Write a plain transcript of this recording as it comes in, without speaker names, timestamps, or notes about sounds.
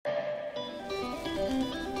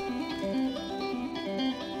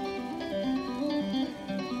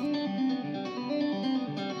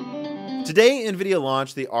Today, Nvidia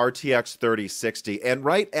launched the RTX 3060, and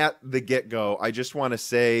right at the get-go, I just want to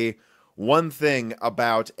say one thing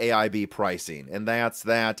about AIB pricing, and that's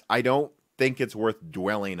that I don't think it's worth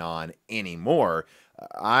dwelling on anymore.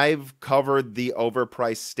 I've covered the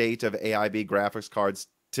overpriced state of AIB graphics cards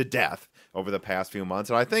to death over the past few months,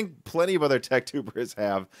 and I think plenty of other tech tubers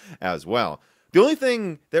have as well. The only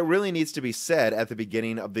thing that really needs to be said at the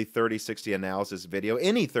beginning of the 3060 analysis video,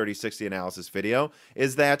 any 3060 analysis video,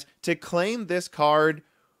 is that to claim this card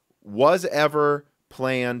was ever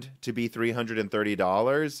planned to be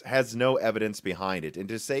 $330 has no evidence behind it. And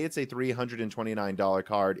to say it's a $329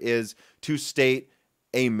 card is to state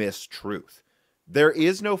a mistruth. There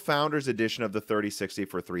is no Founders Edition of the 3060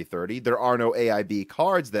 for $330. There are no AIB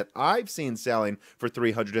cards that I've seen selling for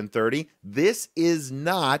 $330. This is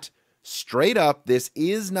not, straight up, this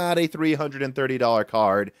is not a $330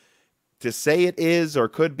 card. To say it is or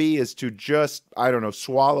could be is to just, I don't know,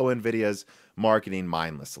 swallow Nvidia's marketing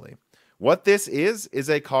mindlessly. What this is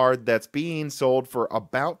a card that's being sold for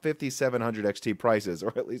about 5,700 XT prices,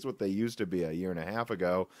 or at least what they used to be a year and a half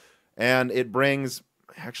ago, and it brings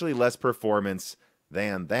actually less performance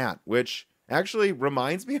than that, which actually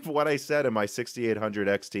reminds me of what I said in my 6800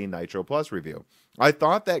 XT Nitro Plus review. I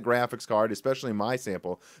thought that graphics card, especially my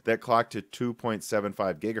sample, that clocked to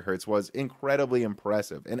 2.75 gigahertz was incredibly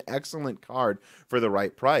impressive, an excellent card for the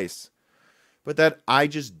right price, but that I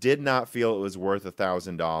just did not feel it was worth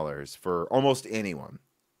 $1,000 for almost anyone.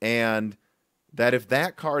 And that if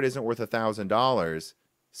that card isn't worth $1,000,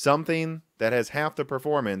 something that has half the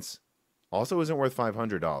performance also isn't worth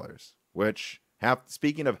 $500, which,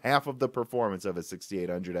 speaking of half of the performance of a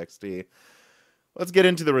 6800 XT, let's get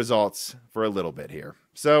into the results for a little bit here.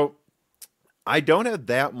 So I don't have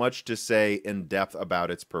that much to say in depth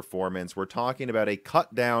about its performance. We're talking about a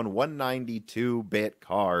cut down 192-bit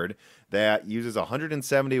card that uses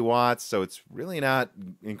 170 watts, so it's really not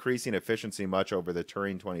increasing efficiency much over the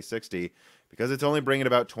Turing 2060 because it's only bringing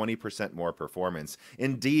about 20% more performance.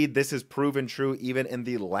 Indeed, this is proven true even in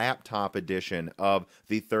the laptop edition of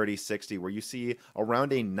the 3060, where you see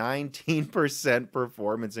around a 19%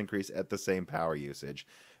 performance increase at the same power usage.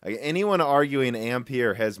 Anyone arguing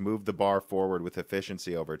Ampere has moved the bar forward with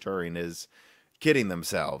efficiency over Turing is kidding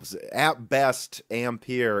themselves. At best,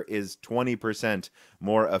 Ampere is 20%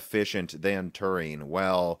 more efficient than Turing,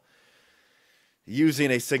 well,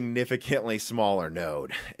 using a significantly smaller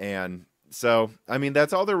node. And so, I mean,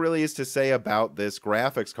 that's all there really is to say about this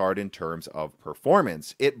graphics card in terms of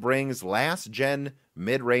performance. It brings last-gen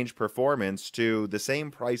mid-range performance to the same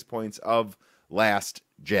price points of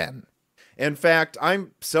last-gen. In fact,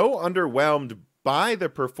 I'm so underwhelmed by the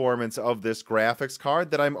performance of this graphics card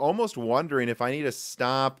that I'm almost wondering if I need to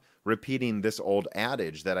stop repeating this old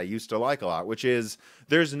adage that I used to like a lot, which is,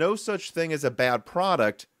 there's no such thing as a bad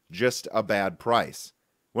product, just a bad price.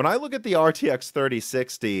 When I look at the RTX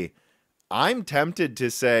 3060, I'm tempted to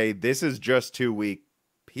say this is just too weak,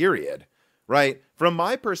 period. Right? From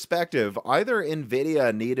my perspective, either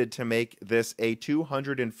Nvidia needed to make this a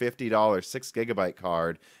 $250 6GB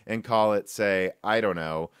card and call it, say, I don't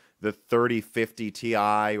know, the 3050 Ti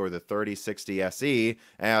or the 3060 SE,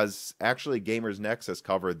 as actually Gamers Nexus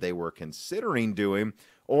covered they were considering doing,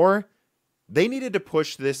 or they needed to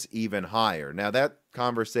push this even higher. Now, that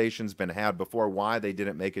conversation's been had before, why they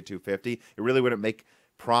didn't make it 250. It really wouldn't make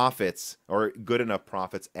profits or good enough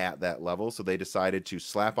profits at that level, so they decided to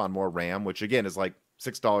slap on more RAM, which again is like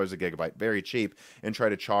 $6 a gigabyte, very cheap, and try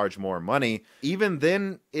to charge more money. Even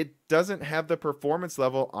then, it doesn't have the performance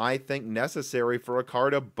level I think necessary for a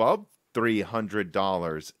card above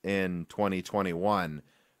 $300 in 2021,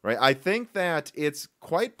 right? I think that it's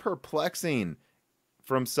quite perplexing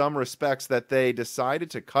from some respects that they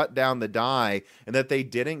decided to cut down the die and that they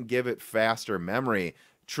didn't give it faster memory.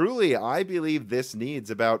 Truly, I believe this needs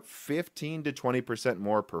about 15 to 20%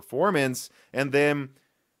 more performance, and then,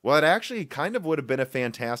 well, it actually kind of would have been a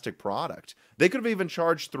fantastic product. They could have even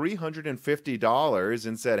charged $350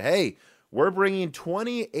 and said, hey, we're bringing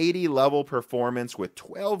 2080 level performance with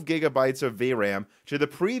 12 gigabytes of VRAM to the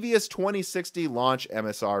previous 2060 launch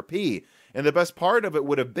MSRP. And the best part of it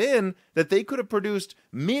would have been that they could have produced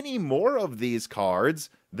many more of these cards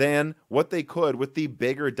than what they could with the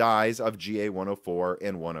bigger dies of GA104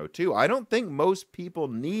 and 102. I don't think most people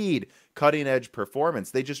need cutting-edge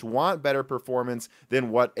performance. They just want better performance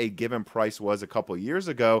than what a given price was a couple years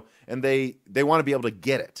ago, and they want to be able to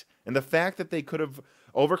get it. And the fact that they could have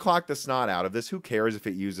overclocked the snot out of this, who cares if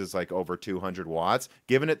it uses like over 200 watts,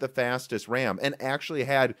 given it the fastest RAM, and actually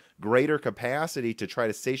had greater capacity to try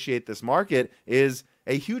to satiate this market, is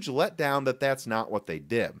a huge letdown that that's not what they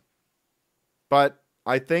did. But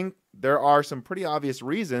I think there are some pretty obvious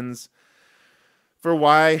reasons for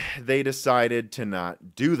why they decided to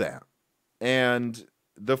not do that. And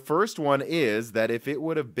the first one is that if it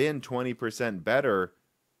would have been 20% better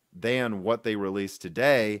than what they released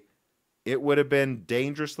today, it would have been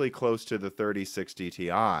dangerously close to the 3060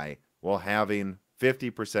 Ti while having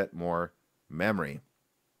 50% more memory.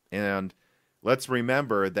 And let's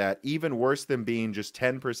remember that even worse than being just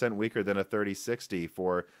 10% weaker than a 3060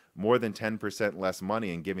 for more than 10% less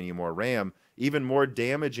money and giving you more RAM, even more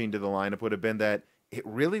damaging to the lineup would have been that it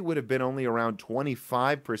really would have been only around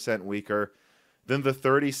 25% weaker than the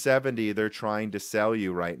 3070 they're trying to sell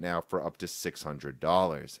you right now for up to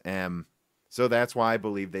 $600. So that's why I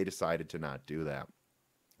believe they decided to not do that.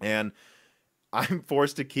 And I'm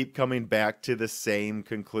forced to keep coming back to the same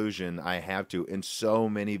conclusion I have to in so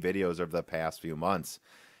many videos over the past few months.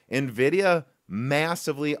 Nvidia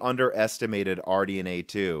massively underestimated RDNA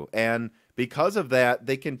 2, and because of that,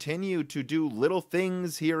 they continue to do little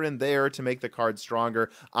things here and there to make the card stronger.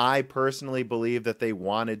 I personally believe that they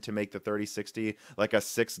wanted to make the 3060 like a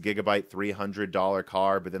 6GB $300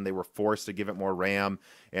 card, but then they were forced to give it more RAM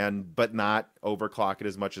but not overclock it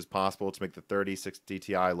as much as possible to make the 3060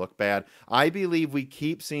 Ti look bad. I believe we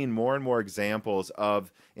keep seeing more and more examples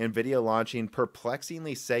of Nvidia launching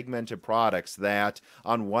perplexingly segmented products that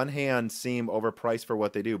on one hand seem overpriced for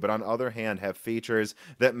what they do, but on the other hand have features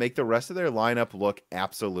that make the rest of their lineup look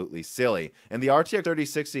absolutely silly. And the RTX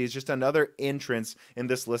 3060 is just another entrance in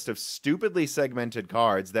this list of stupidly segmented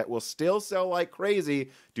cards that will still sell like crazy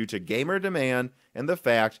due to gamer demand and the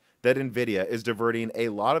fact that Nvidia is diverting a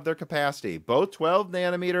lot of their capacity, both 12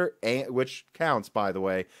 nanometer, which counts by the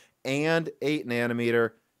way, and 8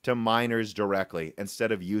 nanometer to miners directly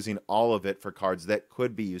instead of using all of it for cards that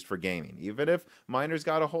could be used for gaming. Even if miners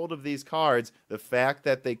got a hold of these cards, the fact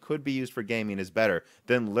that they could be used for gaming is better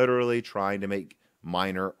than literally trying to make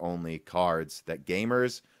miner-only cards that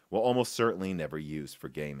gamers will almost certainly never use for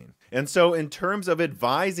gaming. And so in terms of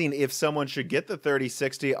advising if someone should get the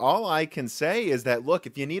 3060, all I can say is that, look,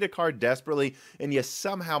 if you need a card desperately and you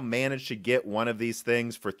somehow manage to get one of these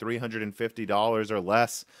things for $350 or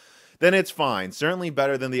less, then it's fine. Certainly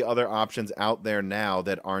better than the other options out there now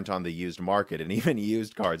that aren't on the used market, and even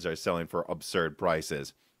used cards are selling for absurd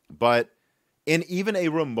prices. But in even a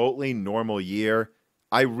remotely normal year,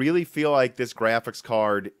 I really feel like this graphics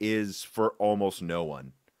card is for almost no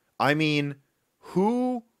one. I mean,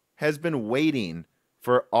 who has been waiting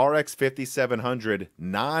for RX 5700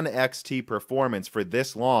 non-XT performance for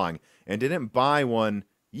this long and didn't buy one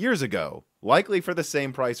years ago, likely for the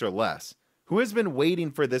same price or less? Who has been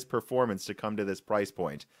waiting for this performance to come to this price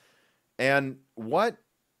point? And what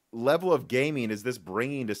level of gaming is this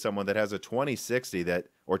bringing to someone that has a 2060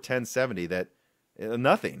 or 1070 that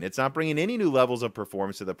nothing? It's not bringing any new levels of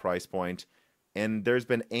performance to the price point. And there's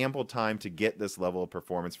been ample time to get this level of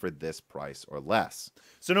performance for this price or less.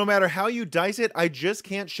 So no matter how you dice it, I just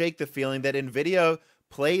can't shake the feeling that Nvidia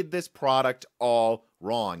played this product all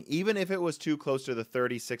wrong. Even if it was too close to the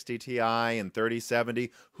 3060 Ti and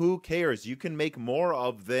 3070, who cares? You can make more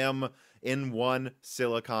of them in one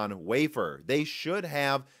silicon wafer. They should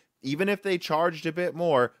have, even if they charged a bit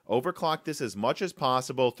more, overclocked this as much as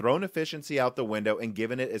possible, thrown efficiency out the window, and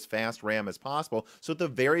given it as fast RAM as possible, so at the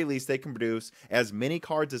very least they can produce as many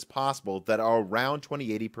cards as possible that are around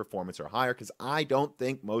 2080 performance or higher, because I don't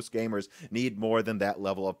think most gamers need more than that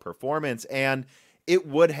level of performance, and it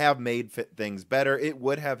would have made things better. It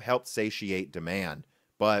would have helped satiate demand.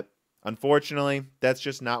 But unfortunately, that's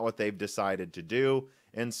just not what they've decided to do,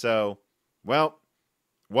 and so, well,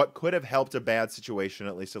 what could have helped a bad situation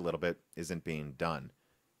at least a little bit isn't being done.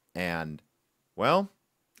 And, well,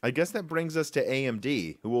 I guess that brings us to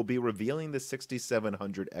AMD, who will be revealing the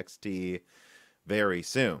 6700 XT very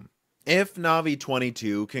soon. If Navi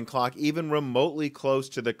 22 can clock even remotely close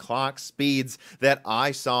to the clock speeds that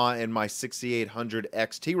I saw in my 6800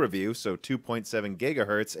 XT review, so 2.7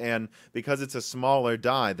 gigahertz, and because it's a smaller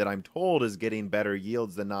die that I'm told is getting better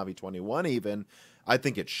yields than Navi 21 even, I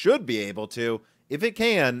think it should be able to. If it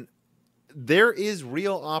can, there is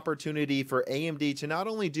real opportunity for AMD to not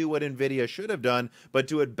only do what Nvidia should have done, but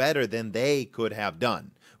do it better than they could have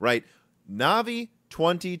done, right? Navi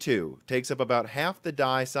 22 takes up about half the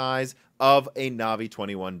die size of a Navi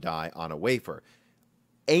 21 die on a wafer.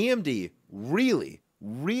 AMD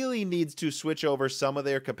really needs to switch over some of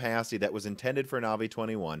their capacity that was intended for Navi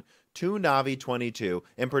 21 to Navi 22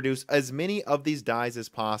 and produce as many of these dies as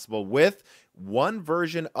possible, with one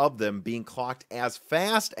version of them being clocked as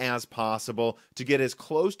fast as possible to get as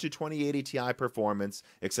close to 2080 Ti performance,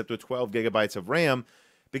 except with 12 gigabytes of RAM,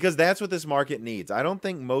 Because that's what this market needs. I don't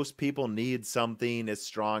think most people need something as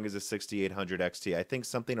strong as a 6800 XT. I think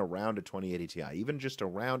something around a 2080 Ti, even just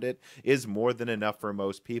around it, is more than enough for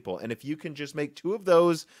most people. And if you can just make two of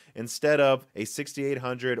those instead of a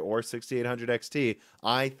 6800 or 6800 XT,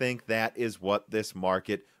 I think that is what this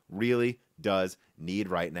market really does need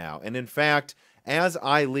right now. And in fact, as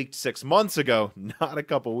I leaked 6 months ago, not a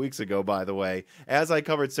couple weeks ago, by the way, as I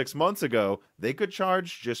covered 6 months ago, they could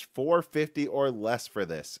charge just $450 or less for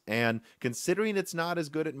this. And considering it's not as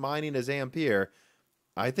good at mining as Ampere,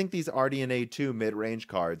 I think these RDNA 2 mid-range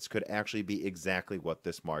cards could actually be exactly what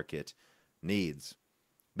this market needs.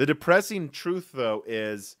 The depressing truth, though,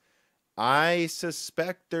 is I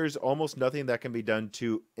suspect there's almost nothing that can be done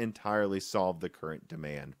to entirely solve the current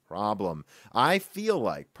demand problem. I feel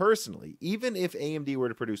like, personally, even if AMD were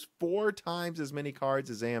to produce 4 times as many cards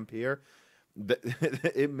as Ampere,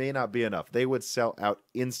 it may not be enough. They would sell out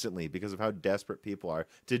instantly because of how desperate people are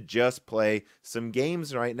to just play some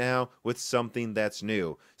games right now with something that's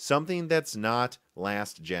new, something that's not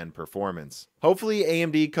last gen performance. Hopefully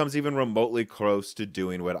AMD comes even remotely close to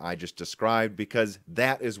doing what I just described, because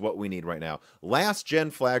that is what we need right now. Last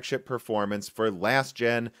gen flagship performance for last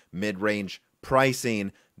gen mid-range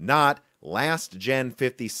pricing, not last gen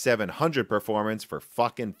 5700 performance for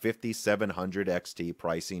fucking 5700 XT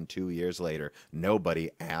pricing 2 years later.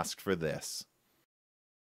 Nobody asked for this.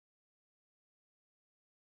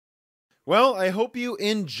 Well, I hope you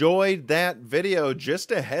enjoyed that video.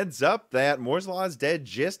 Just a heads up that Moore's Law is Dead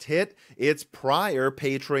just hit its prior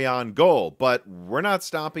Patreon goal, but we're not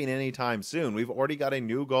stopping anytime soon. We've already got a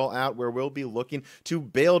new goal out where we'll be looking to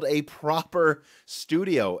build a proper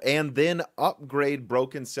studio and then upgrade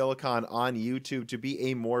Broken Silicon on YouTube to be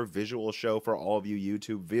a more visual show for all of you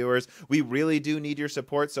YouTube viewers. We really do need your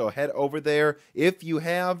support, so head over there if you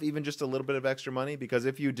have even just a little bit of extra money, because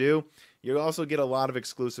if you do, you also get a lot of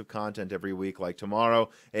exclusive content every week, like tomorrow,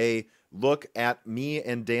 a look at me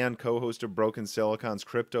and Dan, co-host of Broken Silicon's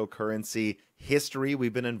cryptocurrency history.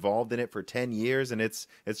 We've been involved in it for 10 years, and it's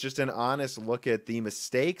just an honest look at the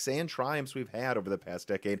mistakes and triumphs we've had over the past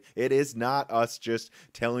decade. It is not us just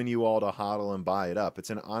telling you all to hodl and buy it up. It's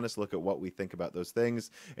an honest look at what we think about those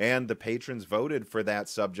things, and the patrons voted for that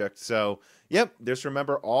subject. So, yep, just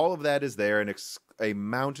remember all of that is there, and a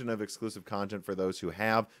mountain of exclusive content for those who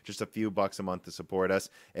have just a few bucks a month to support us.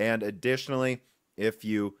 And additionally, if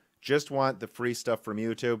you just want the free stuff from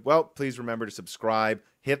YouTube, well, please remember to subscribe,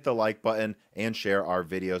 hit the like button, and share our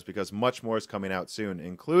videos, because much more is coming out soon,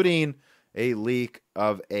 including a leak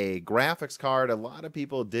of a graphics card a lot of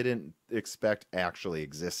people didn't expect actually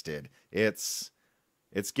existed. It's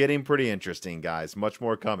getting pretty interesting, guys. Much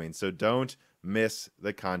more coming, so don't miss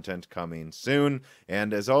the content coming soon.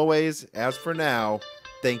 And as always, as for now,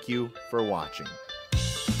 thank you for watching.